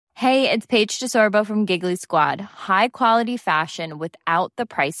Hey, it's Paige DeSorbo from Giggly Squad. High quality fashion without the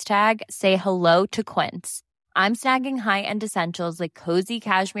price tag. Say hello to Quince. I'm snagging high-end essentials like cozy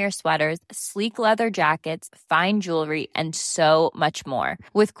cashmere sweaters, sleek leather jackets, fine jewelry, and so much more.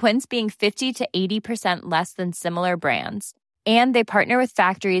 With Quince being 50 to 80% less than similar brands. And they partner with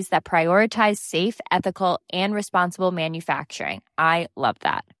factories that prioritize safe, ethical, and responsible manufacturing. I love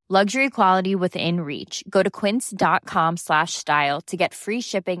that. Luxury quality within reach. Go to quince.com/style to get free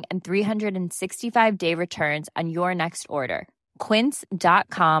shipping and 365-day returns on your next order.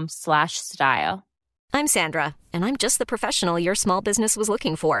 Quince.com/style. I'm Sandra, and I'm just the professional your small business was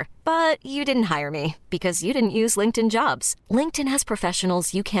looking for. But you didn't hire me because you didn't use LinkedIn Jobs. LinkedIn has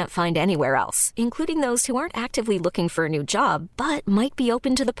professionals you can't find anywhere else, including those who aren't actively looking for a new job, but might be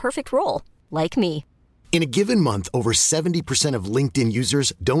open to the perfect role, like me. In a given month, over 70% of LinkedIn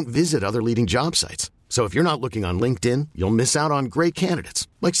users don't visit other leading job sites. So if you're not looking on LinkedIn, you'll miss out on great candidates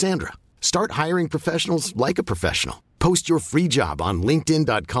like Sandra. Start hiring professionals like a professional. Post your free job on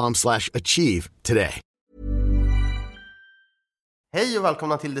linkedin.com/achieve today. Hej och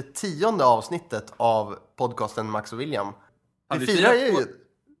välkomna till det 10:e avsnittet av podcasten Max och William. Vi firar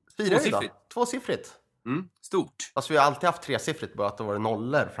firar idag. Tvåsiffrigt. Stort. Alltså vi har alltid haft tresiffrigt, bara att det var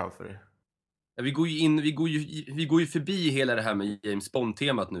nollor framför er. Ja, vi går ju förbi hela det här med James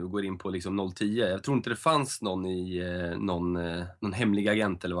Bond-temat nu och går in på liksom 010. Jag tror inte det fanns någon i någon hemlig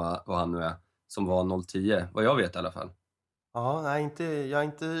agent eller vad han nu är som var 010, vad jag vet i alla fall. Ja, nej, jag är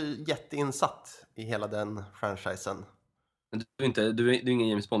inte jätteinsatt i hela den franchisen. Men du är ingen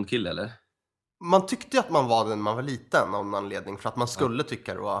James Bond-kille, eller? Man tyckte att man var den när man var liten av någon anledning, för att man skulle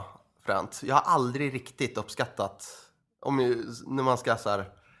tycka det var fränt. Jag har aldrig riktigt uppskattat, när man ska så här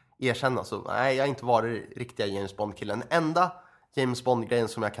erkänna, så nej, jag har inte varit riktiga James Bond-killen. Den enda James Bond-grejen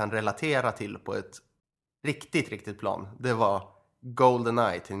som jag kan relatera till på ett riktigt plan, det var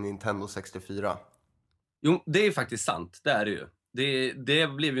GoldenEye till Nintendo 64. Jo, det är faktiskt sant, det är det ju. Det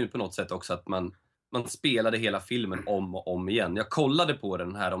blev ju på något sätt också att man spelade hela filmen om och om igen. Jag kollade på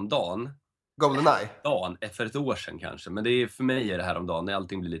den här om dagen. GoldenEye? För ett år sedan kanske. Men det är, för mig är det här om dagen när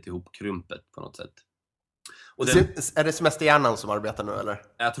allting blir lite ihopkrumpet på något sätt. Och är det semesterhjärnan som arbetar nu, eller?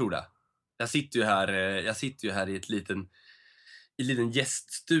 Jag tror det. Jag sitter ju här i en liten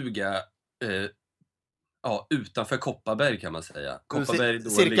gäststuga utanför Kopparberg, kan man säga. Kopparberg då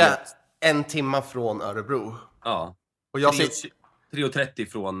cirka en timme från Örebro. Ja. Och jag 3:30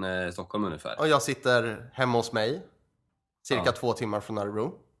 från Stockholm ungefär. Och jag sitter hemma hos mig. Cirka 2 timmar från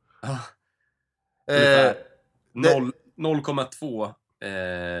Örebro. 0,2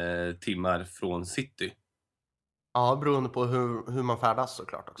 timmar från city. Ja, beroende på hur man färdas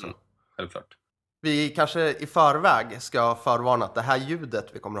såklart också. Självklart. Vi kanske i förväg ska förvarna att det här ljudet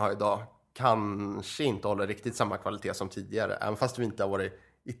vi kommer att ha idag kanske inte håller riktigt samma kvalitet som tidigare. Även fast vi inte har varit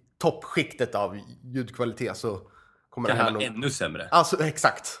i toppskiktet av ljudkvalitet, så kommer det här nog ännu sämre. Alltså,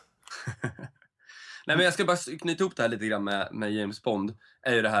 exakt. Nej, men jag ska bara knyta ihop det här lite grann med James Bond.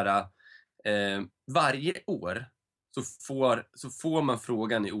 Är ju det här varje år så får man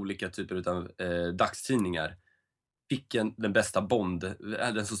frågan i olika typer av dagstidningar vilken den bästa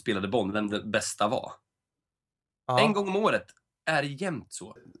den som spelade Bond, vem den bästa var. Ja. En gång om året är det jämnt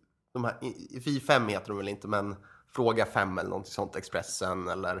så. De här Vi5 heter de väl inte, men Fråga 5 eller något sånt, Expressen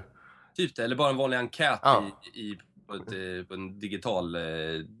eller typ det, eller bara en vanlig enkät på en digital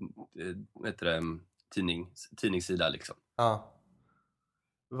tidningssida liksom. Ja.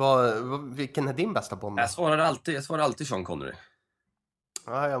 Vilken är din bästa Bond? Jag svarar alltid Sean Connery.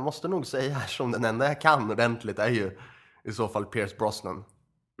 Ja, jag måste nog säga här, som den enda jag kan ordentligt är ju i så fall Pierce Brosnan.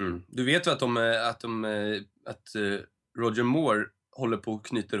 Du vet ju att Roger Moore håller på att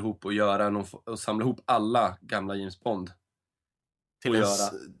knyta ihop och samla ihop alla gamla James Bond.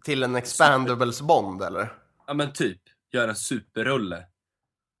 Till en expandables Bond, eller? Ja, men typ. Göra en superrulle.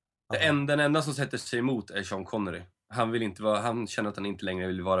 Den enda som sätter sig emot är Sean Connery. Han känner att han inte längre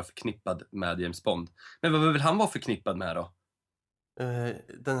vill vara förknippad med James Bond. Men vad vill han vara förknippad med då?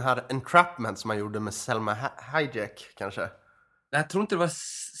 Den här Entrapment som han gjorde med Selma Hayek, kanske? Jag tror inte det var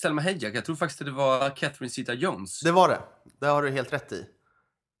Selma Hayek. Jag tror faktiskt att det var Catherine Zeta-Jones. Det var det. Det har du helt rätt i.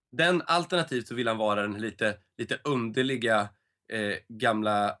 Den alternativt så vill han vara den lite underliga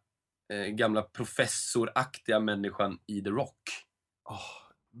gamla professoraktiga människan i The Rock.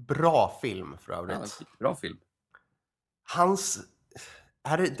 Bra film för övrigt. Ja, bra film.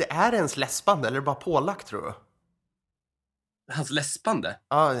 Det är ens läspande eller bara pålagt, tror du? Hans läspande?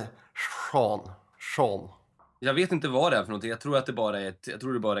 Ja, Sean. Jag vet inte vad det är för någonting. Jag tror att det bara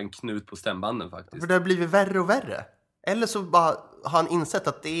är en knut på stämbanden faktiskt. För det har blivit värre och värre. Eller så bara har han insett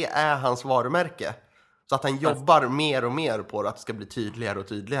att det är hans varumärke. Så att han jobbar mer och mer på att det ska bli tydligare och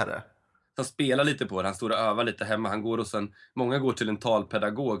tydligare. Han spelar lite på det, han står och övar lite hemma. Han går många går till en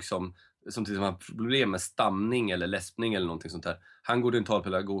talpedagog som till exempel har problem med stamning eller läspning eller någonting sånt där. Han går till en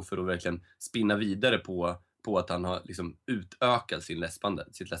talpedagog för att verkligen spinna vidare på att han har liksom utökat sitt läspande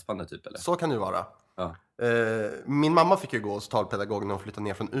typ, eller? Så kan det ju vara. Ja. Min mamma fick ju gå hos talpedagog när hon flyttade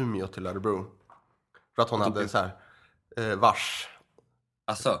ner från Umeå till Örebro. För att hon hade så här vars.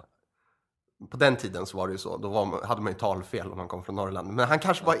 Alltså, På den tiden så var det ju så. Då hade man ju talfel om man kom från Norrland. Men han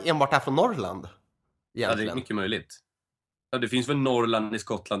kanske var enbart är från Norrland. ja, Egentligen. det är mycket möjligt. Ja, det finns väl Norrland i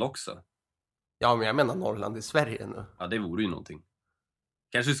Skottland också? Ja, men jag menar Norrland i Sverige nu. Ja, det vore ju någonting.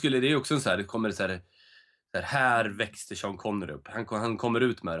 Kanske skulle det också så här, det kommer så här växte Sean Connery upp. Han kommer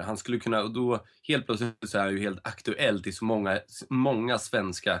ut med det. Han skulle kunna, och då helt plötsligt så är han ju helt aktuellt i så många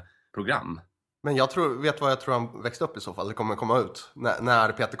svenska program. Men vet vad jag tror han växte upp i så fall? Det kommer komma ut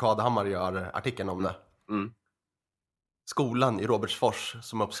när Peter Kadehammar gör artikeln om det. Mm. Skolan i Robertsfors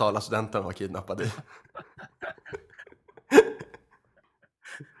som Uppsala studenten var kidnappad i.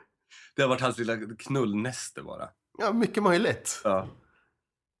 Det har varit hans lilla knullnäste bara. Ja, mycket möjligt. Ja.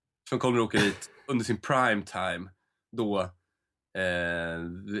 Sean Connery åker dit under sin prime time då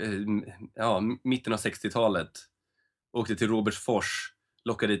mitten av 60-talet. Åkte till Robertsfors,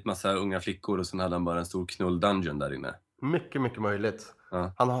 lockade dit massa unga flickor och sen hade han bara en stor knull-dungeon där inne. Mycket, mycket möjligt.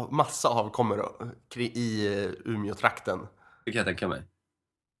 Ja. Han har massa avkommor i Umeå-trakten. Det kan jag tänka mig.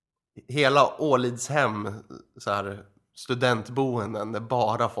 Hela Ålidshem, så här studentboenden där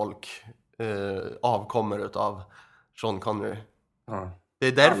bara folk avkommer utav Sean Connery. Ja. Det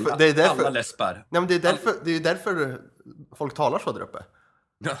är därför, alla läspar. Nej, men det är därför folk talar så där uppe.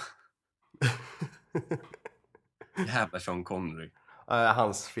 Ja. Jävla Sean Connery.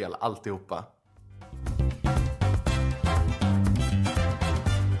 Hans fel, alltihopa.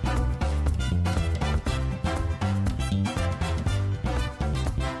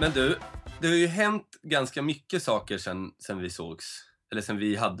 Men du, det har ju hänt ganska mycket saker sen vi sågs. Eller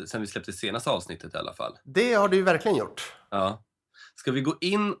sen vi släppte senaste avsnittet i alla fall. Det har du ju verkligen gjort. Ja. Ska vi gå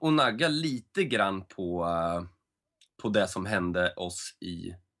in och nagga lite grann på det som hände oss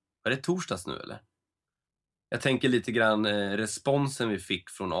var det torsdags nu eller? Jag tänker lite grann responsen vi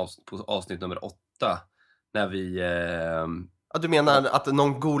fick på avsnitt nummer 8. När vi... Ja, du menar att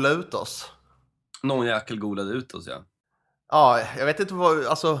någon golade ut oss? Någon jäkel golade ut oss, ja. Ja, jag vet inte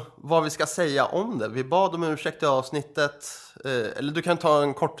vad vi ska säga om det. Vi bad om ursäkt i avsnittet. Eller du kan ta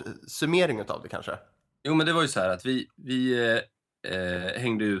en kort summering av det kanske. Jo, men det var ju så här att vi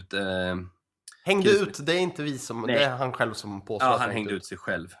hängde ut... Hängde ut, det är inte vi som... Nej. Det är han själv som påstår. Ja, han hängde ut sig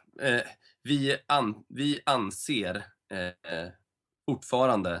själv. Vi anser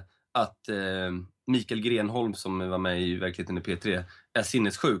fortfarande att Mikael Grenholm som var med i Verkligheten i P3 är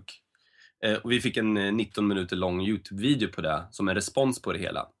sinnessjuk. Och vi fick en 19 minuter lång YouTube-video på det som en respons på det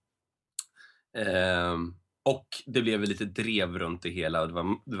hela. Och det blev lite drev runt det hela.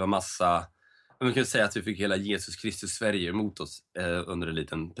 Det var massa... Man kan säga att vi fick hela Jesus Kristus Sverige emot oss under en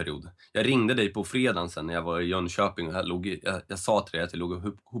liten period. Jag ringde dig på fredagen sen när jag var i Jönköping och jag sa till dig att jag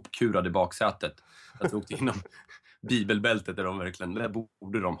låg hopkurad i baksätet. Att vi åkte inom bibelbältet där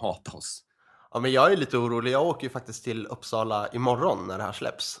borde de hata oss. Ja, men jag är lite orolig. Jag åker ju faktiskt till Uppsala imorgon när det här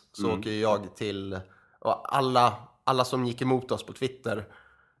släpps. Så åker jag till... Och alla som gick emot oss på Twitter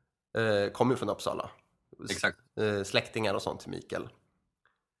kommer från Uppsala. Exakt. Släktingar och sånt till Mikael.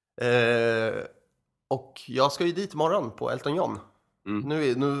 Och jag ska ju dit imorgon på Elton John.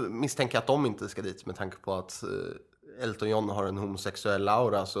 Nu misstänker jag att de inte ska dit med tanke på att Elton John har en homosexuell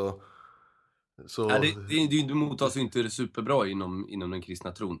aura. Så... Nej, det mottas ju inte superbra inom den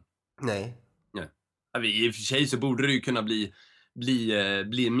kristna tron. Nej. Ja, i och för sig så borde det ju kunna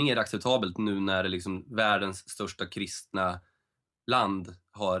bli mer acceptabelt nu när liksom världens största kristna land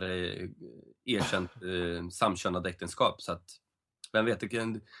har erkänt samkönade äktenskap. Så att, vem vet,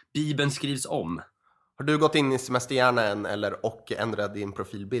 Bibeln skrivs om. Har du gått in i semesterhjärnan och ändrat din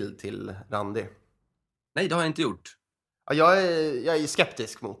profilbild till Randy? Nej, det har jag inte gjort. Ja, jag är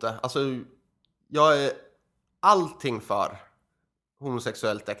skeptisk mot det. Alltså, jag är allting för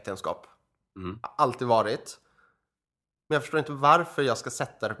homosexuellt äktenskap. Alltid varit. Men jag förstår inte varför jag ska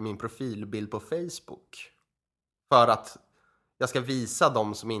sätta min profilbild på Facebook. För att jag ska visa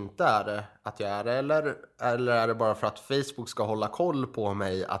dem som inte är det att jag är det. Eller är det bara för att Facebook ska hålla koll på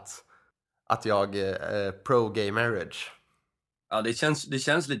mig att jag är pro-gay marriage? Ja,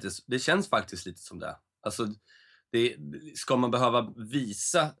 det känns faktiskt lite som det. Alltså, ska man behöva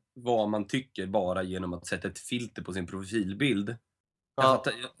visa vad man tycker bara genom att sätta ett filter på sin profilbild? Ja.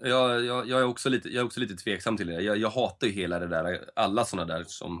 Jag är också lite tveksam till det. Jag hatar ju hela det där, alla såna där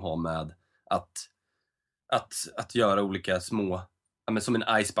som har med att att göra olika små, ja, men som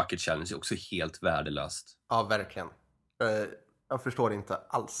en Ice Bucket Challenge är också helt värdelöst. Ja, verkligen. Jag förstår inte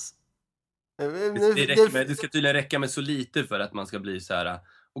alls. Det ska tydligen räcka med så lite för att man ska bli så här: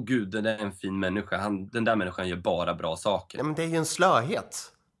 åh gud, den är en fin människa. Den där människan gör bara bra saker. Ja, men det är ju en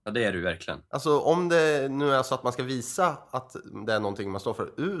slöhet. Ja, det är det ju verkligen. Alltså om det nu är så att man ska visa att det är någonting man står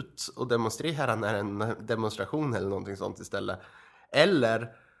för, ut och demonstrera när en demonstration eller någonting sånt istället.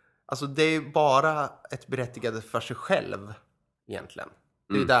 Eller, alltså det är bara ett berättigande för sig själv egentligen.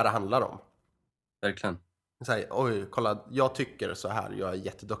 Det är ju där det handlar om. Verkligen. Så här, oj, kolla, jag tycker så här, jag är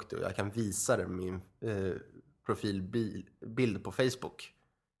jätteduktig och jag kan visa det med min profilbild på Facebook.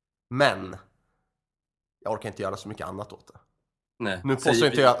 Men jag orkar inte göra så mycket annat åt det. Nej.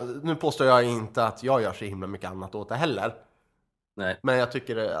 Nu påstår jag inte att jag gör så himla mycket annat åt det heller. Nej. Men jag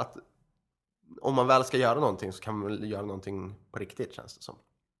tycker att om man väl ska göra någonting så kan man väl göra någonting på riktigt, känns det som.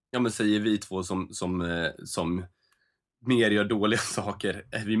 Ja, men säger vi två som mer gör dåliga saker.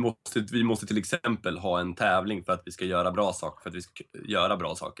 Vi måste till exempel ha en tävling för att vi ska göra bra saker. För att vi ska göra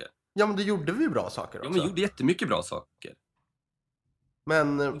bra saker. Ja, men då gjorde vi bra saker också. Ja, men vi gjorde jättemycket bra saker.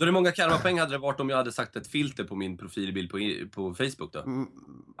 Men... Då är många karmapoäng hade det varit om jag hade sagt ett filter på min profilbild på Facebook då.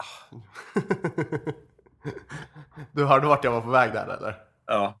 Du hörde vart jag var på väg där, eller?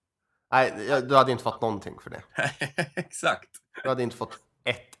 Ja. Nej, du hade inte fått någonting för det. Exakt. Du hade inte fått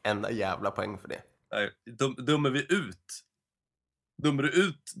ett enda jävla poäng för det.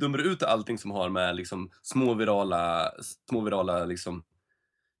 Dömer du ut allting som har med liksom små virala liksom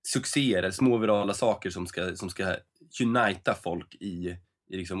succéer, små virala saker som ska unita folk i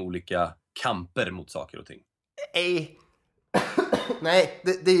liksom olika kamper mot saker och ting? Nej,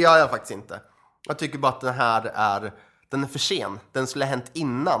 det gör jag faktiskt inte. Jag tycker bara att den är för sen. Den skulle ha hänt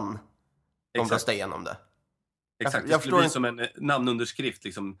innan de röstade igenom det. Exakt, det skulle bli som en namnunderskrift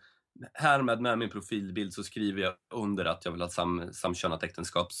liksom. Härmed med min profilbild så skriver jag under att jag vill ha samkönat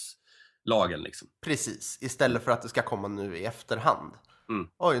äktenskapslagen liksom. Precis, istället för att det ska komma nu i efterhand.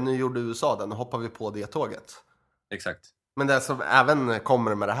 Oj, nu gjorde USA den, och hoppar vi på det tåget. Exakt. Men det som även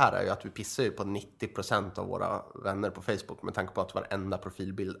kommer med det här är ju att vi pissar ju på 90% av våra vänner på Facebook, med tanke på att varenda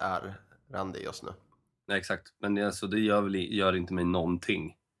profilbild är randig just nu. Nej, exakt. Men alltså, det gör inte mig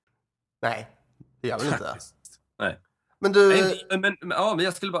någonting. Nej, det gör väl inte det. Nej. Men du... Men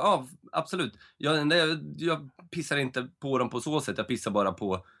jag skulle bara... absolut. Jag pissar inte på dem på så sätt. Jag pissar bara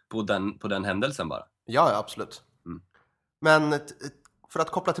på den händelsen bara. Ja, absolut. Men för att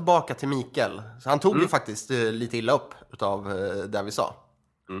koppla tillbaka till Mikael. Så han tog ju faktiskt lite illa upp utav det vi sa.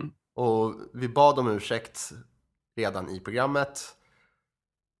 Och vi bad om ursäkt redan i programmet.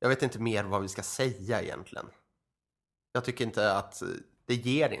 Jag vet inte mer vad vi ska säga egentligen. Jag tycker inte att det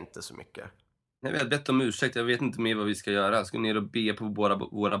ger inte så mycket. Nej, vi har bett om ursäkt. Jag vet inte mer vad vi ska göra. Jag ska ner och be på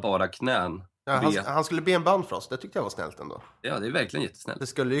våra bara knän. Ja, han skulle be en bön för oss. Det tyckte jag var snällt ändå. Ja, det är verkligen jättesnällt. Det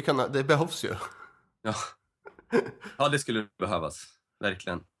skulle ju kunna... Det behövs ju. Ja. Ja, det skulle behövas.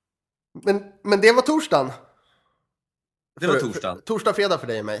 Verkligen. Men det var torsdagen. Det var torsdagen. Torsdag, fredag för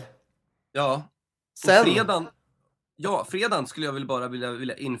dig och mig. Ja. Sen... fredagen skulle jag väl bara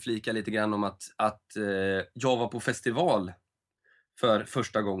vilja inflika lite grann om att jag var på festival för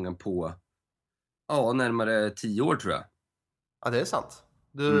första gången på närmare 10 år, tror jag. Ja, det är sant.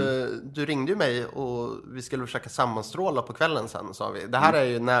 Du ringde ju mig och vi skulle försöka sammanstråla på kvällen sen, sa vi. Det här är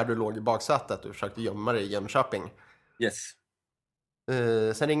ju när du låg i baksätet och försökte gömma dig i Jönköping. Yes.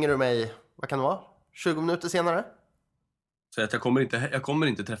 Sen ringer du mig, vad kan det vara? 20 minuter senare? Så att jag kommer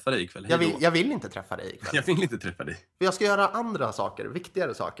inte träffa dig ikväll. Jag vill inte träffa dig ikväll. Jag vill inte träffa dig. För jag ska göra andra saker,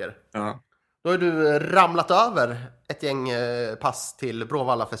 viktigare saker. Ja. Då har du ramlat över ett gäng pass till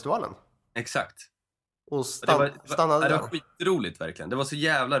Bråvalla-festivalen. Exakt. Och stannade det där. var skitroligt verkligen. Det var så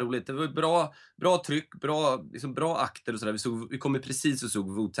jävla roligt. Det var bra tryck, bra akter och sådär. Vi kom precis och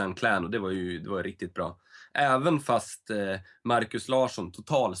såg Wu-Tang Clan, och det var riktigt bra. Även fast Marcus Larsson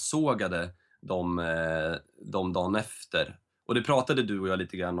totalsågade de dagen efter. Och det pratade du och jag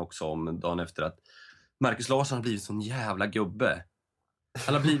lite grann också om dagen efter, att Marcus Larsson har blivit sån jävla gubbe.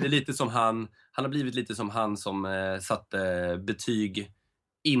 Han har blivit lite som han som satte betyg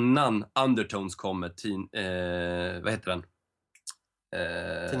innan Undertones kom med vad heter den?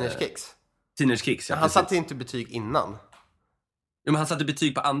 Teenage Kicks. Teenage Kicks, ja. Han satte inte betyg innan. Ja, men han satte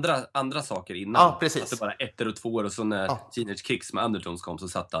betyg på andra saker innan. Ja, precis. Alltså bara 1 och 2, och så när Teenage Kicks med Undertones kom så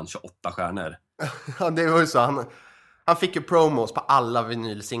satte han 28 stjärnor. Ja, det var ju så. Han fick ju promos på alla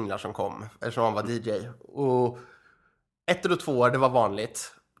vinylsinglar som kom, eftersom han var DJ. Och 1 och 2, det var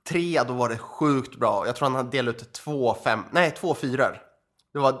vanligt. 3, då var det sjukt bra. Jag tror han hade delat ut 2 4.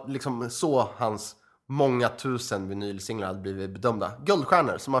 Det var liksom så hans många tusen vinylsinglar hade blivit bedömda.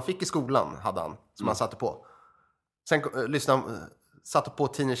 Guldstjärnor som han fick i skolan hade han. som han satte på. Sen satte på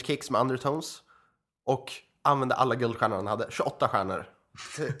Teenage Kicks med Undertones och använde alla guldstjärnor han hade. 28 stjärnor.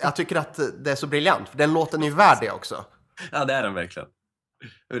 Jag tycker att det är så briljant, för den låten är ju värd det också. Ja, det är den verkligen.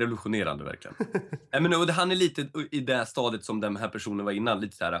 Revolutionerande verkligen. Men och han är lite i det stadiet som den här personen var innan,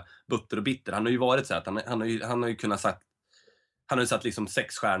 lite så här butter och bitter. Han har ju varit så här att han har ju kunnat sagt, han har ju satt liksom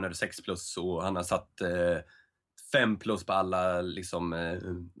 6 stjärnor, 6+, och han har satt 5+ på alla liksom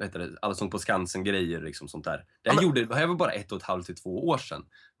vad heter det, alla som på Skansen grejer liksom, sånt där. Det här var bara 1,5 till 2 år sedan.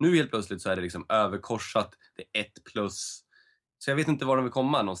 Nu helt plötsligt så är det liksom överkorsat, det är 1+. Så jag vet inte var de vill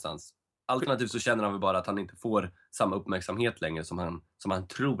komma någonstans. Alternativt så känner han väl bara att han inte får samma uppmärksamhet längre som han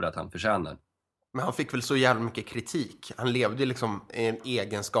tror att han förtjänar. Men han fick väl så jävla mycket kritik. Han levde ju liksom i en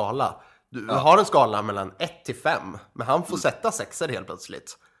egen skala. Du har en skala mellan 1 till 5, men han får sätta 6:or helt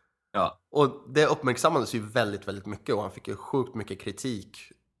plötsligt. Ja. Och det uppmärksammades ju väldigt, väldigt mycket, och han fick ju sjukt mycket kritik.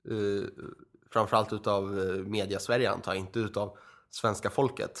 Framförallt utav media-Sverige, antar jag, inte utav svenska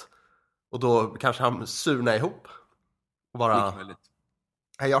folket. Och då kanske han surnar ihop. Och bara...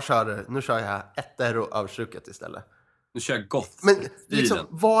 Nu kör jag 1:or och överstruket istället. Nu kör jag gott. Men liksom,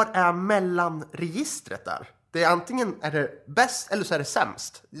 var är mellanregistret där? Det är antingen är det bäst eller så är det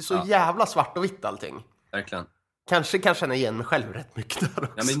sämst. Det är så jävla svart och vitt allting. Verkligen. Kanske kan känna igen mig själv rätt mycket där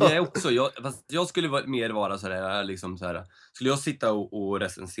också. Ja, men det är också. Jag skulle mer vara sådär, liksom såhär. Skulle jag sitta och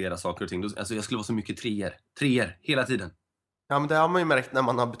recensera saker och ting, alltså jag skulle vara så mycket treor hela tiden. Ja, men det har man ju märkt när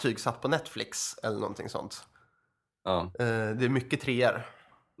man har betygsatt på Netflix eller någonting sånt. Ja. Det är mycket treor.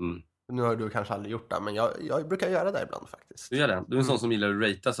 Mm. Nu har du kanske aldrig gjort det, men jag brukar göra det ibland faktiskt. Du gör det? Du är en sån som gillar att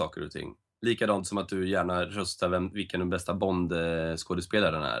ratea saker och ting. Likadant som att du gärna röstar vilken den bästa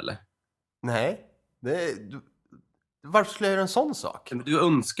Bond-skådespelaren är, eller? Nej. Varför skulle jag göra en sån sak? Du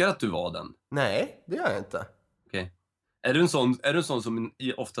önskar att du var den? Nej, det gör jag inte. Okej. Är du en sån som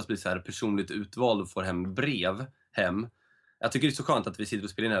oftast blir så här personligt utvald och får hem brev hem? Jag tycker det är så skönt att vi sitter och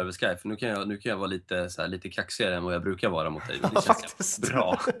spelar in över Skype, för nu kan jag vara lite kaxigare än vad jag brukar vara mot dig. Det känns faktiskt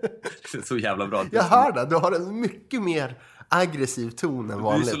bra. Det är så jävla bra. Jag hör det. Du har en mycket mer aggressiv ton än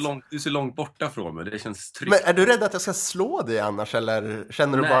vanligt. Du är så långt borta från mig. Det känns tryggt. Men är du rädd att jag ska slå dig annars? Eller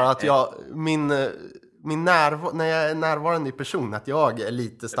känner du bara att när jag är närvarande i person, att jag är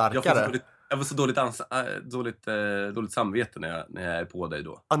lite starkare? Jag får så dåligt samvete när jag är på dig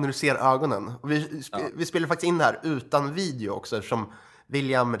då. Ja, när du ser ögonen. Vi spelar faktiskt in det här utan video också, eftersom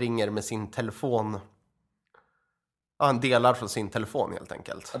William ringer med sin telefon. Ja, han delar från sin telefon helt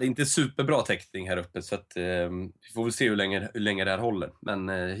enkelt. Ja, det är inte superbra täckning här uppe, så att, vi får väl se hur länge det här håller. Men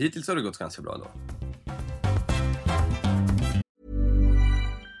hittills har det gått ganska bra då.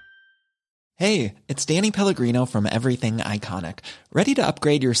 Hey, it's Danny Pellegrino from Everything Iconic. Ready to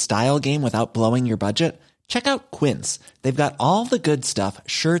upgrade your style game without blowing your budget? Check out Quince. They've got all the good stuff,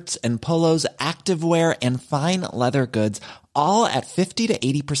 shirts and polos, activewear and fine leather goods, all at 50 to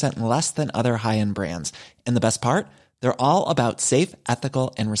 80% less than other high-end brands. And the best part? They're all about safe,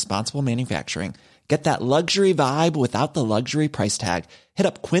 ethical, and responsible manufacturing. Get that luxury vibe without the luxury price tag. Hit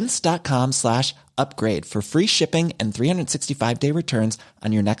up quince.com/upgrade for free shipping and 365-day returns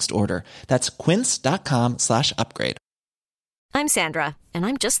on your next order. That's quince.com/upgrade. I'm Sandra, and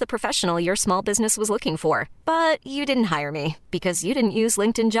I'm just the professional your small business was looking for. But you didn't hire me because you didn't use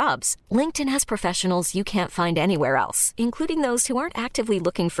LinkedIn Jobs. LinkedIn has professionals you can't find anywhere else, including those who aren't actively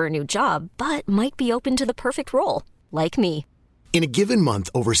looking for a new job, but might be open to the perfect role, like me. In a given month,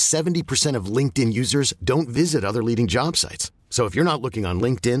 over 70% of LinkedIn users don't visit other leading job sites. So if you're not looking on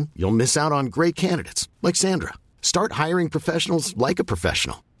LinkedIn, you'll miss out on great candidates like Sandra. Start hiring professionals like a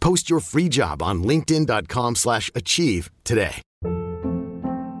professional. Post your free job on linkedin.com/achieve today.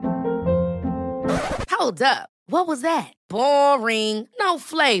 Hold up. What was that? Boring. No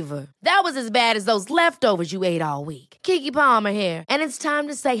flavor. That was as bad as those leftovers you ate all week. Keke Palmer here, and it's time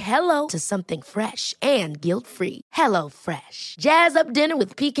to say hello to something fresh and guilt-free. Hello Fresh. Jazz up dinner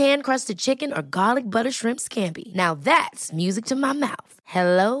with pecan-crusted chicken or garlic butter shrimp scampi. Now that's music to my mouth.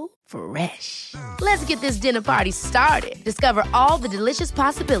 Hello Fresh. Let's get this dinner party started. Discover all the delicious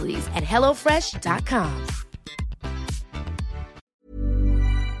possibilities at hellofresh.com.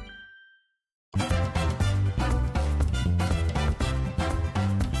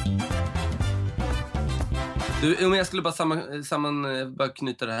 Du, om jag skulle bara bara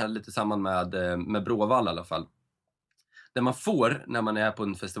knyta det här lite samman med Bråvalla i alla fall. Det man får när man är på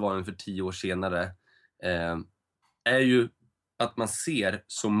en festival för 10 år senare är ju att man ser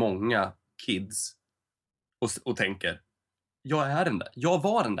så många kids och tänker, jag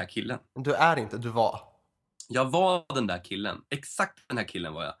var den där killen. Du är inte, du var. Jag var den där killen. Exakt den här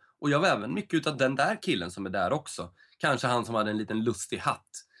killen var jag. Och jag var även mycket utav den där killen som är där också. Kanske han som hade en liten lustig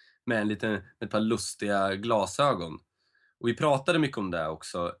hatt. med ett par lustiga glasögon. Och vi pratade mycket om det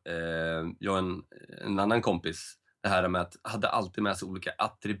också, jag och en annan kompis. Det här med att hade alltid med sig olika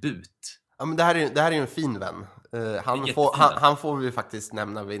attribut. Ja, men det här är ju en fin vän. Han får vi faktiskt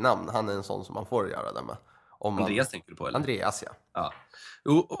nämna vid namn. Han är en sån som man får göra det med. Andreas tänker du på, eller? Andreas, ja. Ja.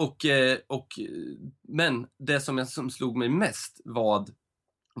 Men det som slog mig mest var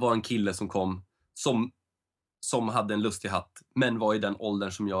en kille som kom som hade en lustig hatt, men var i den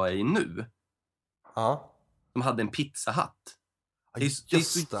åldern som jag är i nu. Ja. Som hade en pizzahatt. Det är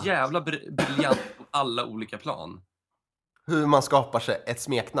så det. jävla briljant på alla olika plan. Hur man skapar sig ett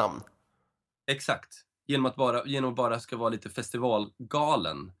smeknamn. Exakt. Genom att bara ska vara lite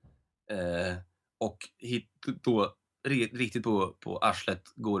festivalgalen. Och då riktigt på arslet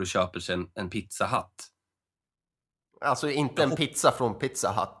går och köper sig en pizzahatt. Alltså inte en pizza från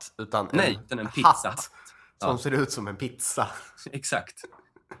Pizza Hut, utan en pizzahatt. Som ser ut som en pizza. Exakt.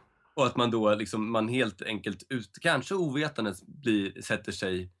 Och att man då liksom, man helt enkelt kanske ovetandes sätter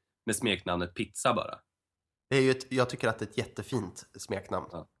sig med smeknamnet pizza bara. Det är ju jag tycker att det är ett jättefint smeknamn.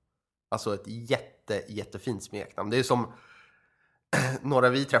 Ja. Alltså ett jättefint smeknamn. Det är som några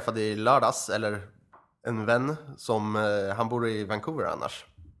vi träffade i lördags, eller en vän som han bor i Vancouver annars.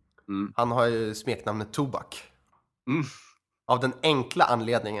 Mm. Han har ju smeknamnet Tobak. Mm. Av den enkla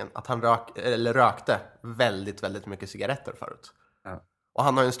anledningen att han rökte väldigt, väldigt mycket cigaretter förut. Ja. Och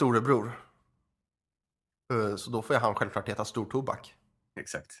han har ju en storebror. Så då får han självklart heta Stortobak.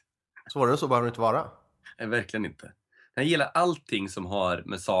 Exakt. Svårare så behöver det inte vara. Nej, verkligen inte. Jag gillar allting som har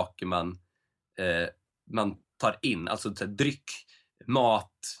med saker man tar in. Alltså så här, dryck,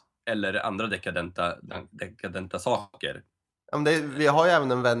 mat eller andra dekadenta saker. Ja, men vi har ju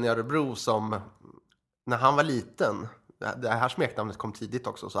även en vän i Örebro som, när han var liten, det här smeknamnet kom tidigt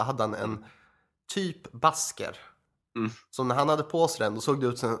också, så hade han en typ basker. Mm. Så när han hade på sig den, då såg det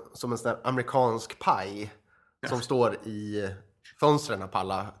ut som en sån där amerikansk paj som står i fönstren på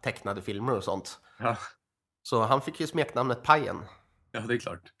alla tecknade filmer och sånt. Ja. Så han fick ju smeknamnet Pajen. Ja, det är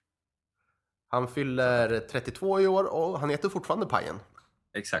klart. Han fyller 32 i år och han heter fortfarande Pajen.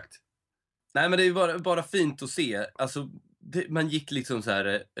 Exakt. Nej, men det är bara fint att se. Alltså, man gick liksom så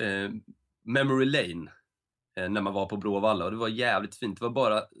här memory lane när man var på Bråvalla, och det var jävligt fint. Det var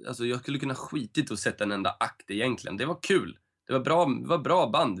bara, alltså jag skulle kunna skitit och sätta en enda akt egentligen. Det var kul. Det var bra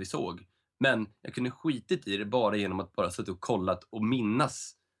band vi såg. Men jag kunde skitit i det bara genom att bara sätta och kollat och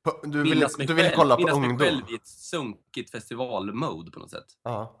minnas. Du ville kolla på ungdom. Minnas mig själv i ett sunkigt festivalmode på något sätt.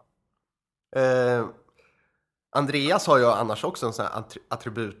 Ja. Andreas har ju annars också en sån här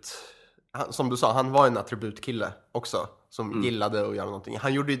attribut. Som du sa, han var en attributkille också. Som gillade att göra någonting.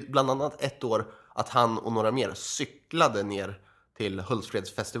 Han gjorde ju bland annat ett år att han och några mer cyklade ner till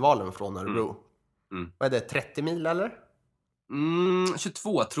Hultsfredsfestivalen från Örebro. Vad är det, 30 mil eller?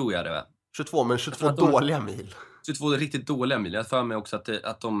 22 tror jag det var. 22, men 22 dåliga mil. 22 riktigt dåliga mil. Jag för mig också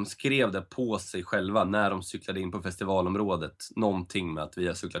att de skrev det på sig själva när de cyklade in på festivalområdet. Någonting med att vi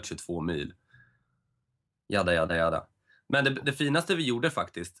har cyklat 22 mil. Jada. Men det finaste vi gjorde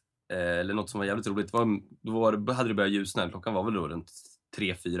faktiskt, eller något som var jävligt roligt, då hade det börjat ljusna. Klockan var väl då runt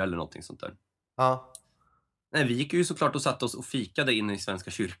 3-4 eller någonting sånt där. Ja. Nej, vi gick ju såklart och satt oss och fikade inne i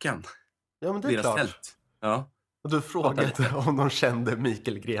Svenska kyrkan. Ja, men det är deras klart. Tält. Ja. Och du frågade om de kände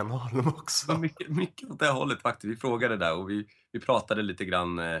Mikael Grenholm också. Mycket åt det hållet faktiskt. Vi frågade där och vi pratade lite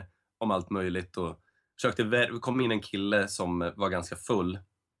grann om allt möjligt. Och det kom in en kille som var ganska full,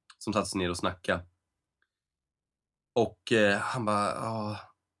 som satt sig ner och snackade. Och han bara,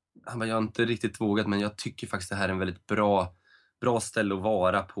 jag har inte riktigt vågat, men jag tycker faktiskt det här är en väldigt bra ställe att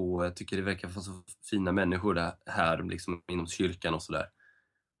vara på. Jag tycker det verkar vara så fina människor här liksom, inom kyrkan och sådär.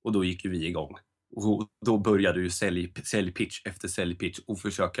 Och då gick ju vi igång. Och då började ju säljpitch efter säljpitch och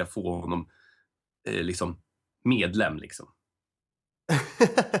försöka få honom liksom medlem liksom.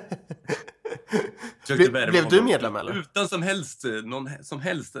 Blev du medlem eller? Utan någon som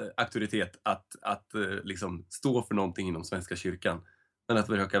helst auktoritet att liksom stå för någonting inom Svenska kyrkan. Men att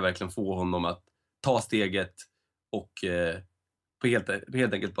försöka verkligen få honom att ta steget och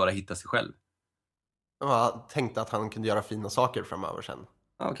helt enkelt bara hitta sig själv. Jag tänkte att han kunde göra fina saker framöver sen.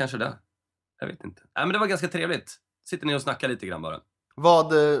 Ja, kanske det. Jag vet inte. Nej, men det var ganska trevligt. Sitter ner och snackar lite grann bara.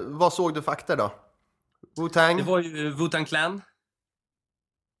 Vad såg du för akter då? Wu-Tang? Det var ju Wu-Tang Clan.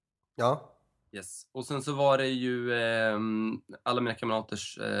 Ja. Yes. Och sen så var det ju alla mina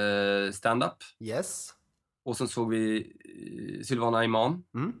kamraters stand-up. Yes. Och sen såg vi Sylvana Imam.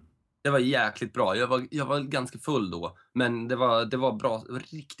 Det var jäkligt bra. Jag var ganska full då. Men det var bra. Det var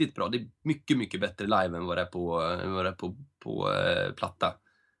riktigt bra. Det är mycket, mycket bättre live än vad det är på platta.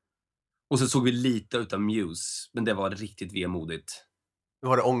 Och så såg vi lite utav Muse. Men det var riktigt vemodigt.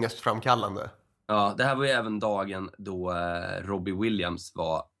 Var det ångestframkallande? Ja, det här var ju även dagen då Robbie Williams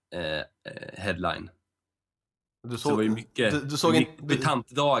var headline. Du Så det var ju mycket, du såg mycket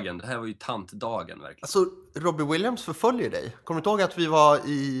tantdagen. Det här var ju tantdagen verkligen. Alltså, Robbie Williams förföljer dig. Kommer du ihåg att vi var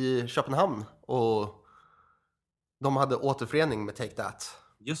i Köpenhamn och de hade återförening med Take That?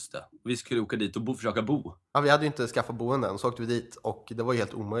 Just det. Vi skulle åka dit och försöka bo. Ja, vi hade ju inte skaffat boende än, så åkte vi dit och det var ju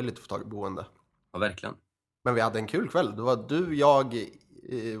helt omöjligt att få tag i boende. Ja, verkligen. Men vi hade en kul kväll. Det var du, jag,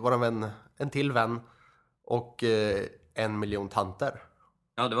 våran vän, en till vän och 1 miljon tanter.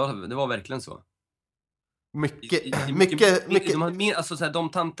 Ja, det var verkligen så. Mycket. Alltså, så här, de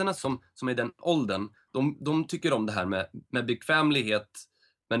tanterna som är i den åldern, de tycker om det här med bekvämlighet,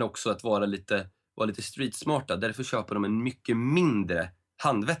 men också att vara lite streetsmarta. Därför köper de en mycket mindre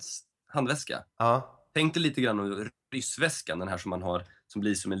handväska. Ja. Tänk dig lite grann om ryssväskan, den här som man har, som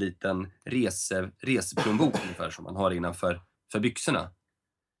blir som en liten reseplånbok ungefär, som man har innanför byxorna.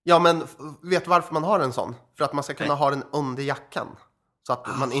 Ja, men vet du varför man har en sån? För att man ska kunna ha den under jackan. Så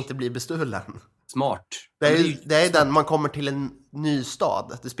att man inte blir bestulen. Smart. Det är den, man kommer till en ny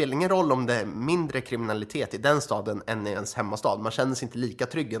stad. Det spelar ingen roll om det är mindre kriminalitet i den staden än i ens hemmastad. Man känner sig inte lika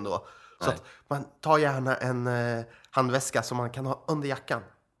trygg ändå. Så att man tar gärna en handväska som man kan ha under jackan.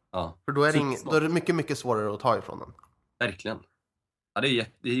 Ja. För då är det mycket, mycket svårare att ta ifrån den. Verkligen. Ja, det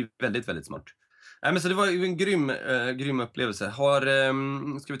är väldigt, väldigt smart. Nej, men så det var ju en grym upplevelse.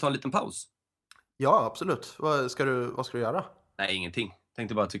 Ska vi ta en liten paus? Ja, absolut. Vad ska du göra? Nej, ingenting.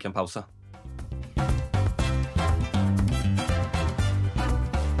 Tänkte bara att vi kan pausa.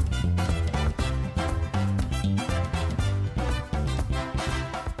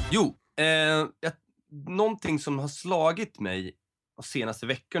 Jo, någonting som har slagit mig de senaste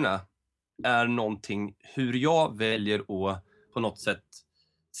veckorna är någonting hur jag väljer att på något sätt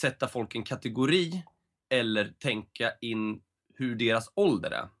sätta folk i en kategori eller tänka in hur deras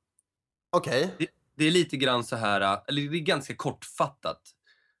ålder är. Okej. Det är lite grann så här, eller det är ganska kortfattat.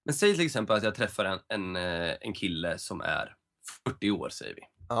 Men säg till exempel att jag träffar en kille som är 40 år, säger vi.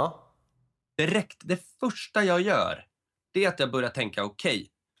 Ja. Direkt, det första jag gör, det är att jag börjar tänka,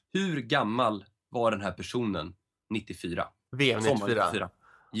 okej, hur gammal var den här personen 94? VM 94. 94.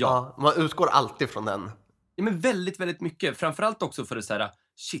 Ja, man utgår alltid från den. Ja, men väldigt, väldigt mycket. Framförallt också för det så här,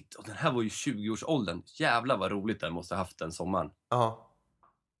 shit, och den här var ju 20-årsåldern. Jävlar vad roligt den måste ha haft den sommaren. Ja.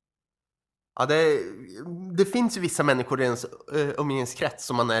 Ja, det finns ju vissa människor i ens umgängeskrets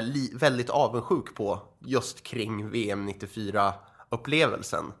som man är väldigt avundsjuk på just kring VM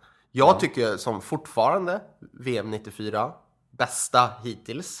 94-upplevelsen. Jag tycker som fortfarande VM 94 bästa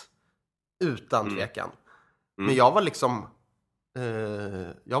hittills, utan tvekan. Men jag var liksom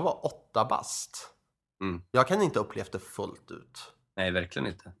jag var 8 bast. Jag kan inte uppleva det fullt ut. Nej, verkligen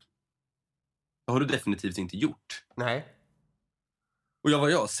inte. Det har du definitivt inte gjort. Nej. Och jag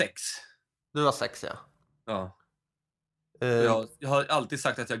var 6. Du var 6, ja. Ja. Jag har alltid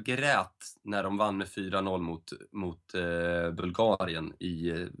sagt att jag grät när de vann med 4-0 mot Bulgarien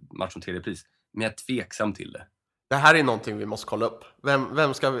i match om tredje pris. Men jag är tveksam till det. Det här är någonting vi måste kolla upp.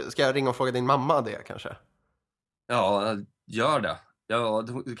 Vem ska jag ringa och fråga din mamma det kanske? Ja, gör det. Ja,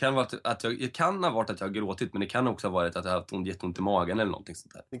 det kan vara jag kan ha varit att jag har gråtit, men det kan också ha varit att jag har haft jätteont i magen eller någonting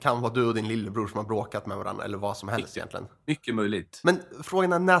sånt där. Det kan vara du och din lillebror som har bråkat med varandra eller vad som helst egentligen. Mycket möjligt. Men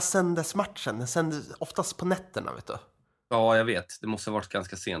frågan är, när sändes matchen? Den sändes oftast på nätterna, vet du. Ja, jag vet. Det måste ha varit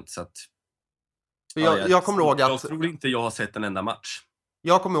ganska sent, så att... Jag kommer ihåg att... Jag tror inte jag har sett en enda match.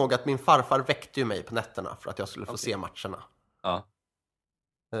 Jag kommer ihåg att min farfar väckte ju mig på nätterna för att jag skulle få se matcherna. Ja.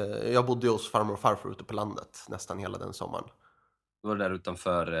 Jag bodde ju hos farmor och farfar ute på landet nästan hela den sommaren. Var det där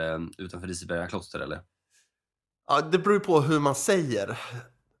utanför Riseberga kloster, eller? Ja, det beror på hur man säger.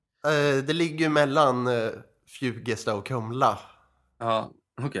 Det ligger ju mellan Fjugesta och Kumla. Ja,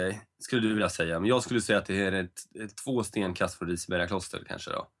 okej. Skulle du vilja säga. Men jag skulle säga att det är ett 2 stenkast från Riseberga kloster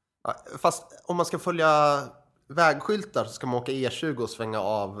kanske då. Ja, fast om man ska följa vägskyltar så ska man åka E20 och svänga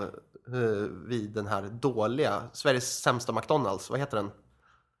av vid den här dåliga, Sveriges sämsta McDonalds. Vad heter den?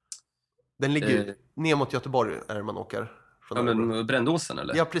 Den ligger ner mot Göteborg när man åker. Ja, men Brändåsen,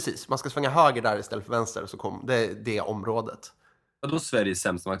 eller? Ja, precis. Man ska svänga höger där istället för vänster, så kom det området. Ja, då Sveriges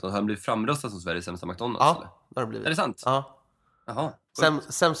sämsta McDonalds. Han blir framröstad som Sveriges sämsta McDonalds, ja, eller? Det har det blivit. Är det sant? Ja. Jaha.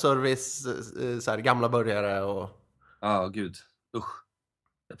 Sämst service, så här, gamla burgare och... Ja, gud. Usch.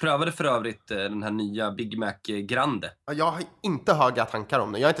 Jag prövade för övrigt den här nya Big Mac Grande. Jag har inte höga tankar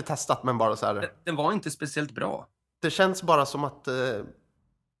om den. Jag har inte testat, men bara så här... Den var inte speciellt bra. Det känns bara som att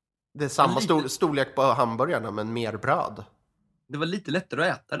det är samma storlek på hamburgarna, men mer bröd. Det var lite lättare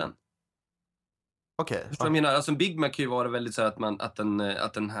att äta den. Okej. Förstår jag menar? Alltså en Big Mac kan ju vara väldigt så att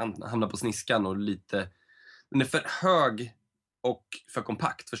den hamnar på sniskan och lite... Den är för hög och för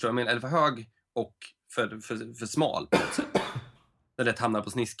kompakt, förstår du vad jag menar? Eller för hög och för smal på något sätt. Det lätt hamnar på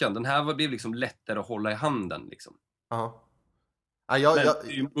sniskan. Den här blev liksom lättare att hålla i handen liksom. Ja. Men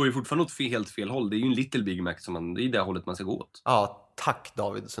det går ju fortfarande åt helt fel håll. Det är ju en Little Big Mac det är det hållet man ska gå åt. Ja, tack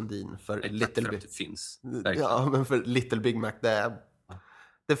David Sundin för Little Big Mac. Det finns. Ja, men för Little Big Mac,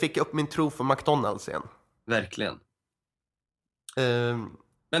 det fick upp min tro för McDonald's igen. Verkligen.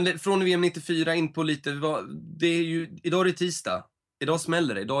 Men från VM 94 in på lite, det är ju, idag är det tisdag. Idag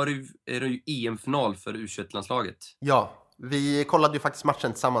smäller det. Idag är det ju EM-final för U21-landslaget. Ja, vi kollade ju faktiskt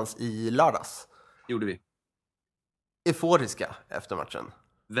matchen tillsammans i lördags. Gjorde vi. Euforiska efter matchen.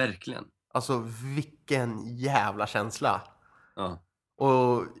 Verkligen. Alltså vilken jävla känsla. Ja.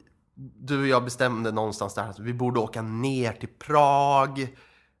 Och du och jag bestämde någonstans där att vi borde åka ner till Prag.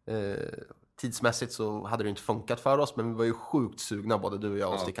 Tidsmässigt så hade det inte funkat för oss, men vi var ju sjukt sugna både du och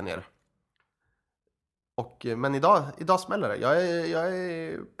jag att sticka ner. Men idag smäller det. Jag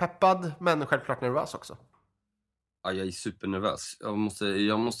är peppad, men självklart nervös också. Ja, jag är supernervös.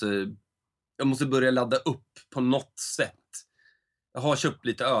 Jag måste börja ladda upp på något sätt. Jag har köpt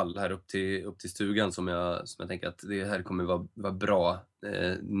lite öl här upp till stugan som jag tänker att det här kommer vara bra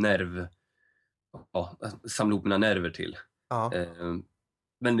samla ihop mina nerver till. Ja.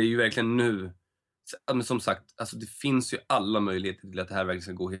 Men det är ju verkligen nu, men som sagt, alltså det finns ju alla möjligheter till att det här verkligen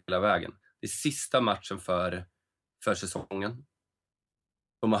ska gå hela vägen. Det är sista matchen för säsongen.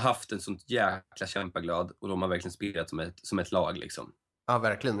 De har haft en sånt jäkla kämpaglöd och de har verkligen spelat som ett lag liksom. Ja,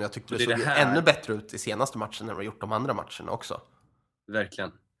 verkligen. Jag tyckte det såg ännu bättre ut i senaste matchen än de har gjort de andra matcherna också.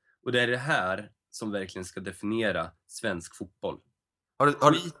 Verkligen. Och det är det här som verkligen ska definiera svensk fotboll.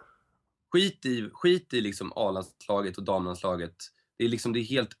 Skit i liksom A-landslaget och damlandslaget. Det är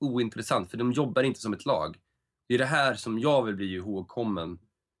helt ointressant, för de jobbar inte som ett lag. Det är det här som jag vill bli ihågkommen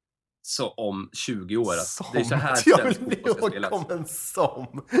så om 20 år. Det är så här svensk fotboll ska spelas.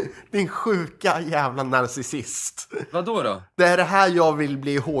 Som din sjuka jävla narcissist. Vadå? Det är det här jag vill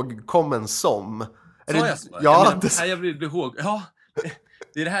bli ihågkommen som. Sa jag så? Ja, det här jag vill bli ihåg. Ja,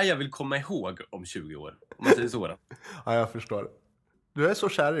 det är det här jag vill komma ihåg om 20 år. Om man säger så då. Ja, jag förstår. Du är så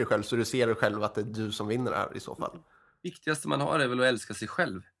kär i dig själv så du ser dig själv att det är du som vinner det här i så fall. Viktigaste man har är väl att älska sig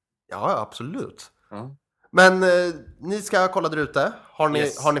själv. Ja, absolut. Ja. Men ni ska kolla där ute.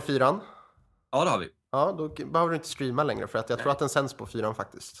 Har ni 4? Ja, det har vi. Ja, då behöver du inte streama längre för att jag tror att den sänds på 4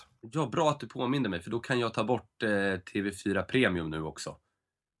 faktiskt. Ja, bra att du påminner mig, för då kan jag ta bort TV4 Premium nu också.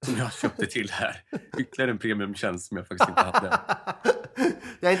 Som jag köpte till här. Ytterligare en premiumtjänst som jag faktiskt inte hade.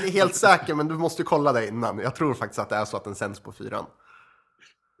 Jag är inte helt säker, men du måste kolla det innan. Jag tror faktiskt att det är så att den sänds på 4.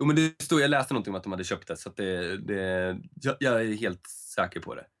 Jo, men jag läste någonting om att de hade köpt det, så att jag är helt säker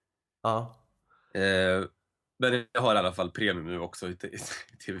på det. Ja. Men jag har i alla fall premium nu också i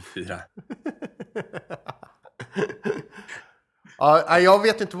TV4. Ja, jag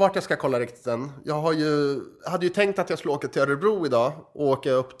vet inte vart jag ska kolla riktigt än. Jag hade ju tänkt att jag skulle åka till Örebro idag och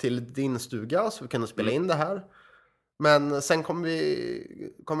åka upp till din stuga så vi kan spela in det här. Men sen kommer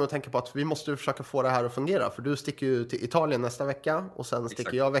vi att tänka på att vi måste försöka få det här att fungera. För du sticker ju till Italien nästa vecka och sen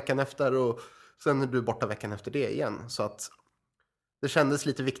sticker jag veckan efter och sen är du borta veckan efter det igen. Så att det kändes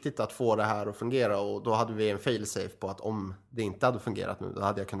lite viktigt att få det här att fungera och då hade vi en fail-safe på att om det inte hade fungerat nu, då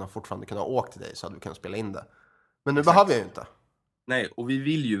hade jag fortfarande kunnat åka till dig så hade vi kunnat spela in det. Men nu behöver jag ju inte. Nej, och vi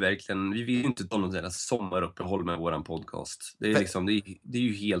vill ju inte ta någon sån sommaruppehåll med våran podcast. Det är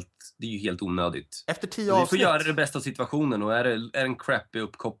ju helt onödigt. Efter 10 avsnitt. Vi får göra det bästa av situationen, och är det en crappy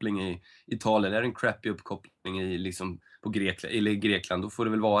uppkoppling i Italien, är det en crappy uppkoppling i på Grekland, då får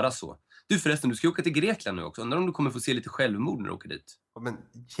det väl vara så. Du förresten, du ska åka till Grekland nu också. Undrar om du kommer få se lite självmord när du åker dit. Men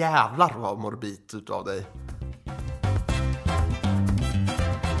jävlar vad morbid utav dig.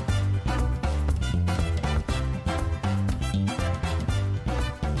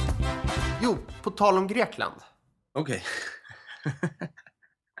 Jo, på tal om Grekland. Okej.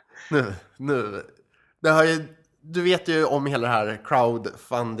 Nu. Du vet ju om hela det här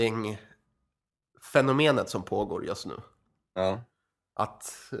crowdfunding-fenomenet som pågår just nu. Ja.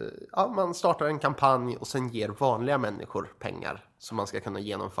 Att man startar en kampanj och sen ger vanliga människor pengar så man ska kunna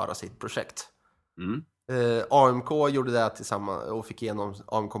genomföra sitt projekt. AMK gjorde det tillsammans och fick igenom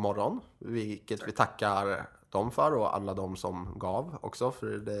AMK morgon, vilket vi tackar dem för och alla de som gav också, för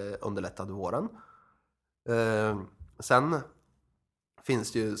det underlättade våren. Sen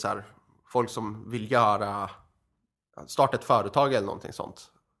finns det ju så här folk som vill starta ett företag eller någonting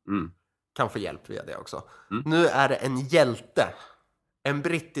sånt. Kan få hjälp via det också. Nu är det en hjälte, en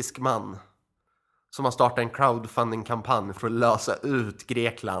brittisk man som har startat en crowdfunding-kampanj för att lösa ut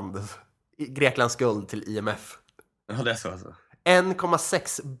Greklands skuld till IMF. Ja, det är så alltså.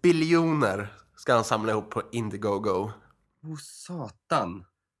 1,6 biljoner ska han samla ihop på Indiegogo. Satan.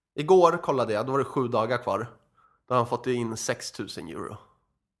 Igår kollade jag, då var det 7 dagar kvar. Då har han fått in 6 000 euro.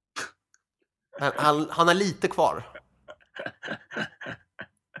 Han har lite kvar.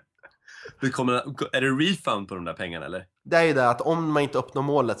 Är det refund på de där pengarna eller? Det är ju det att om man inte uppnår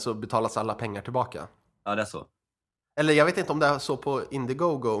målet så betalas alla pengar tillbaka. Ja, det är så. Eller jag vet inte om det är så på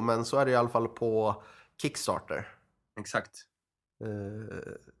Indiegogo, men så är det i alla fall på Kickstarter. Exakt. Uh,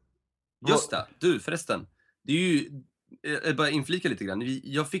 Just det. Du, förresten. Det är ju... Jag bara inflika lite grann.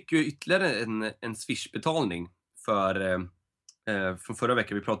 Jag fick ju ytterligare en Swish-betalning från förra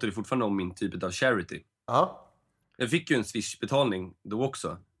veckan. Vi pratade ju fortfarande om min typ av charity. Ja. Jag fick ju en Swish-betalning då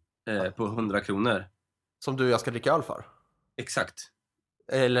också. På 100 kronor. Som jag ska dricka öl för. Exakt.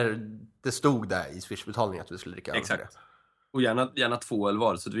 Eller det stod där i Swish-betalningen att vi skulle dricka öl. Exakt. Och gärna 2 öl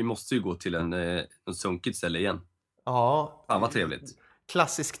var. Så vi måste ju gå till en sunkigt ställe igen. Ja. Fan vad trevligt.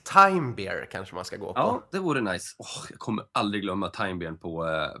 Klassisk time beer kanske man ska gå på. Ja, det vore nice. Jag kommer aldrig glömma timebeeren på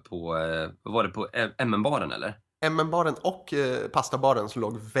vad var det, på MM-baren eller? MM-baren och pastabaren som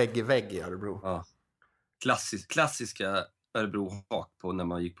låg vägg i vägg i Örebro. Ja. Klassiska Örebro-hak på när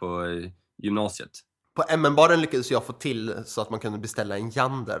man gick på gymnasiet. På MM-baren lyckades jag få till så att man kunde beställa en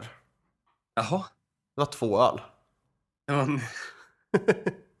Jander. Jaha. Det var 2 öl. Ja.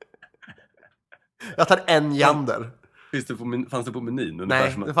 Jag tar en Jander. Fanns det på menyn?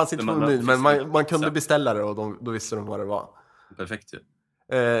 Nej, det fanns inte på menyn, men man kunde beställa det och då visste de vad det var. Perfekt ju.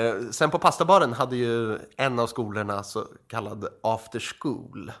 Sen på pastabaren hade ju en av skolorna så kallad after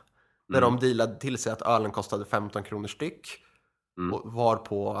school. Där de dealade till sig att ölen kostade 15 kronor styck. Och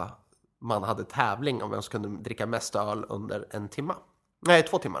varpå man hade tävling om vem som kunde dricka mest öl under 1 timme. Nej,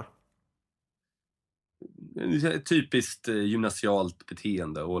 2 timmar. Typiskt gymnasialt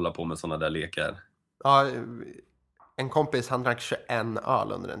beteende att hålla på med sådana där lekar. Ja, en kompis han drack 21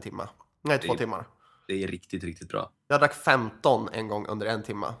 öl under 1 timme. Nej, 2 timmar. Det är riktigt, riktigt bra. Jag drack 15 en gång under 1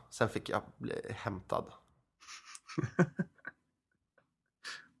 timme. Sen fick jag bli hämtad.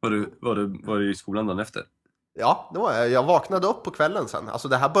 Var du i skolan dagen efter? Ja, det var jag. Jag vaknade upp på kvällen sen. Alltså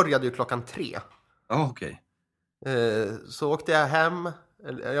det här började ju 3:00. Ja, okej. Så åkte jag hem.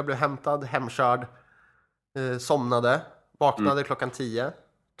 Jag blev hämtad, hemkörd. Somnade. Vaknade 10:00.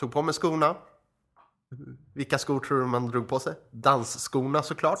 Tog på mig skorna. Vilka skor tror du man drog på sig? Dansskorna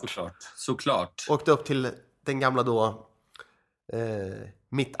såklart. Åkte upp till den gamla då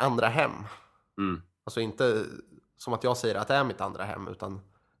mitt andra hem. Alltså inte som att jag säger att det är mitt andra hem, utan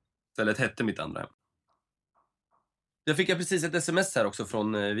stället hette mitt andra hem. Jag fick precis ett sms här också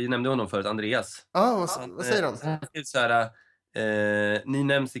från, vi nämnde honom förut, Andreas. Vad säger han? Han skrev så här: ni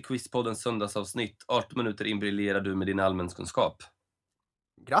nämns i Quizpoddens söndagsavsnitt. 18 minuter inbriljerar du med din allmänkunskap.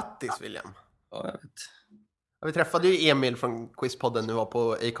 Grattis William. Ja, jag vet. Ja, vi träffade ju Emil från Quizpodden nu var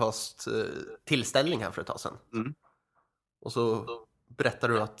på Acast tillställning här för ett tag sedan. Och så berättar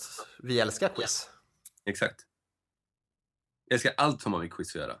du att vi älskar quiz. Exakt. Jag älskar allt som har med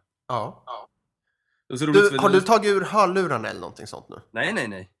quiz att göra. Ja. Har du tagit ur hörlurarna eller någonting sånt nu?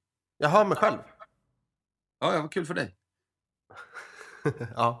 Nej. Jag hör mig själv. Ja, vad kul för dig.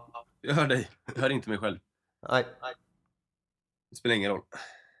 Ja. Jag hör dig. Jag hör inte mig själv. Nej. Det spelar ingen roll.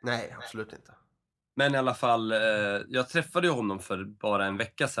 Nej, absolut inte. Men i alla fall, jag träffade ju honom för bara en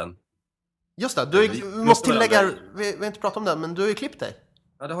vecka sedan. Just det, du måste tillägga, vi har inte pratat om det, men du har ju klippt dig.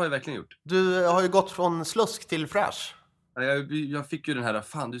 Ja, det har jag verkligen gjort. Du har ju gått från slusk till fräsch. Jag fick ju den här,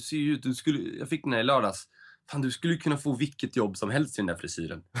 fan du ser ju ut, jag fick den här i lördags. Fan, du skulle kunna få vilket jobb som helst i den där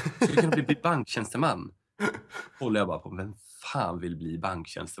frisyren. Du skulle kunna bli banktjänsteman. Håller jag bara på, vem fan vill bli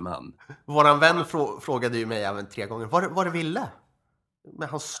banktjänsteman? Våran vän frågade ju mig även 3 gånger, vad det ville? Men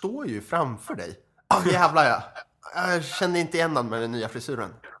han står ju framför dig. Jävlar jag kände inte igen honom med den nya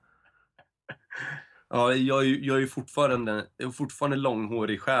frisyren. Ja, jag är ju fortfarande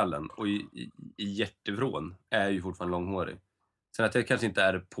långhårig i själen. Och i hjärtevrån är jag ju fortfarande långhårig. Sen att jag kanske inte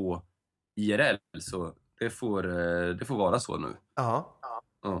är på IRL, så det får vara så nu. Ja.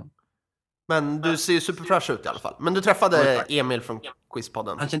 Men du ser ju superfresh ut i alla fall. Men du träffade Emil från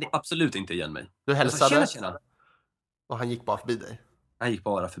Quizpodden. Han kände absolut inte igen mig. Du hälsade. Tjena. Och han gick bara förbi dig. Han gick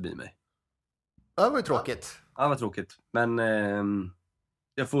bara förbi mig. Det var ju tråkigt. Ja, det var tråkigt. Men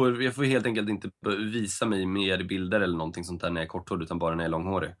jag får helt enkelt inte visa mig mer bilder eller någonting sånt där när jag är korthårig, utan bara när jag är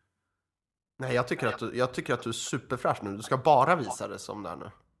långhårig. Nej, jag tycker att du är superfräsch nu. Du ska bara visa det som det är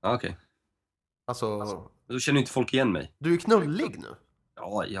nu. Ja, okej. Alltså, då känner inte folk igen mig. Du är knullig nu.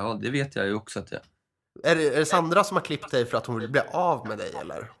 Ja, det vet jag ju också att jag... Är det Sandra som har klippt dig för att hon vill bli av med dig,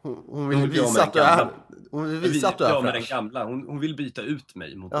 eller? Hon vill visa att du är... Hon vill visa att du är med den gamla. Hon vill byta ut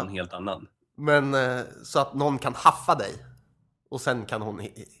mig mot någon helt annan. Men så att någon kan haffa dig Och sen kan hon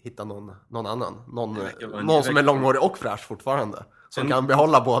hitta någon annan. Det Någon som är långhårig och fräsch fortfarande. Som kan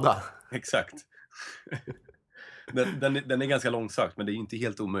behålla båda. Exakt. Den är ganska långsökt, men det är inte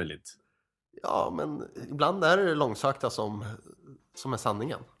helt omöjligt. Ja, men ibland är det långsökta som är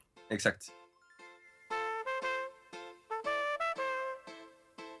sanningen. Exakt.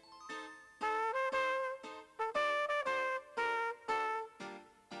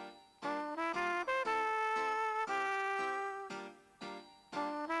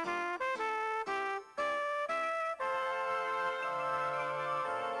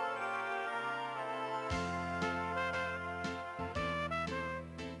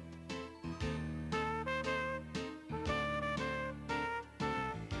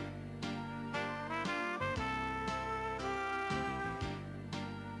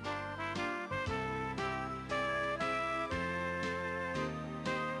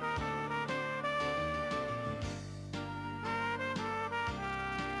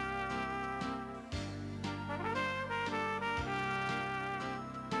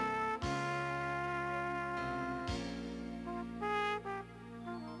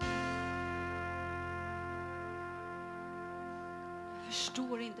 Jag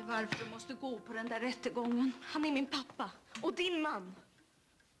förstår inte varför du måste gå på den där rättegången. Han är min pappa. Och din man.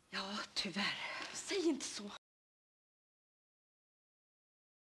 Ja, tyvärr. Säg inte så.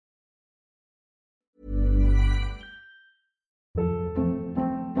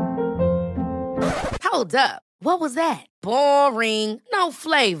 Hold up. What was that? Boring. No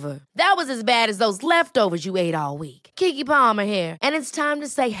flavor. That was as bad as those leftovers you ate all week. Keke Palmer here, and it's time to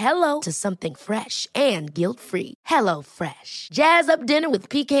say hello to something fresh and guilt-free. Hello Fresh. Jazz up dinner with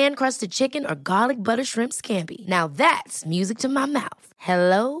pecan-crusted chicken or garlic butter shrimp scampi. Now that's music to my mouth.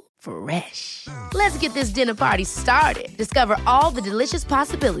 Hello Fresh. Let's get this dinner party started. Discover all the delicious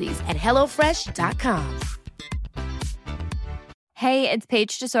possibilities at hellofresh.com. Hey, it's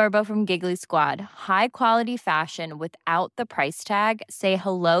Paige DeSorbo from Giggly Squad. High quality fashion without the price tag. Say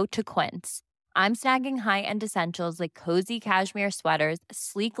hello to Quince. I'm snagging high-end essentials like cozy cashmere sweaters,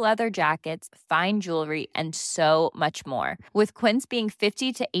 sleek leather jackets, fine jewelry, and so much more. With Quince being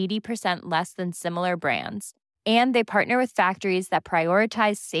 50 to 80% less than similar brands. And they partner with factories that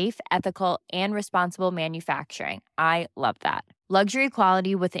prioritize safe, ethical, and responsible manufacturing. I love that. Luxury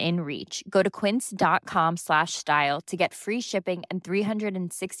quality within reach. Go to quince.com/style to get free shipping and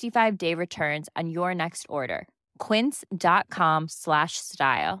 365-day returns on your next order.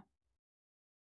 Quince.com/style.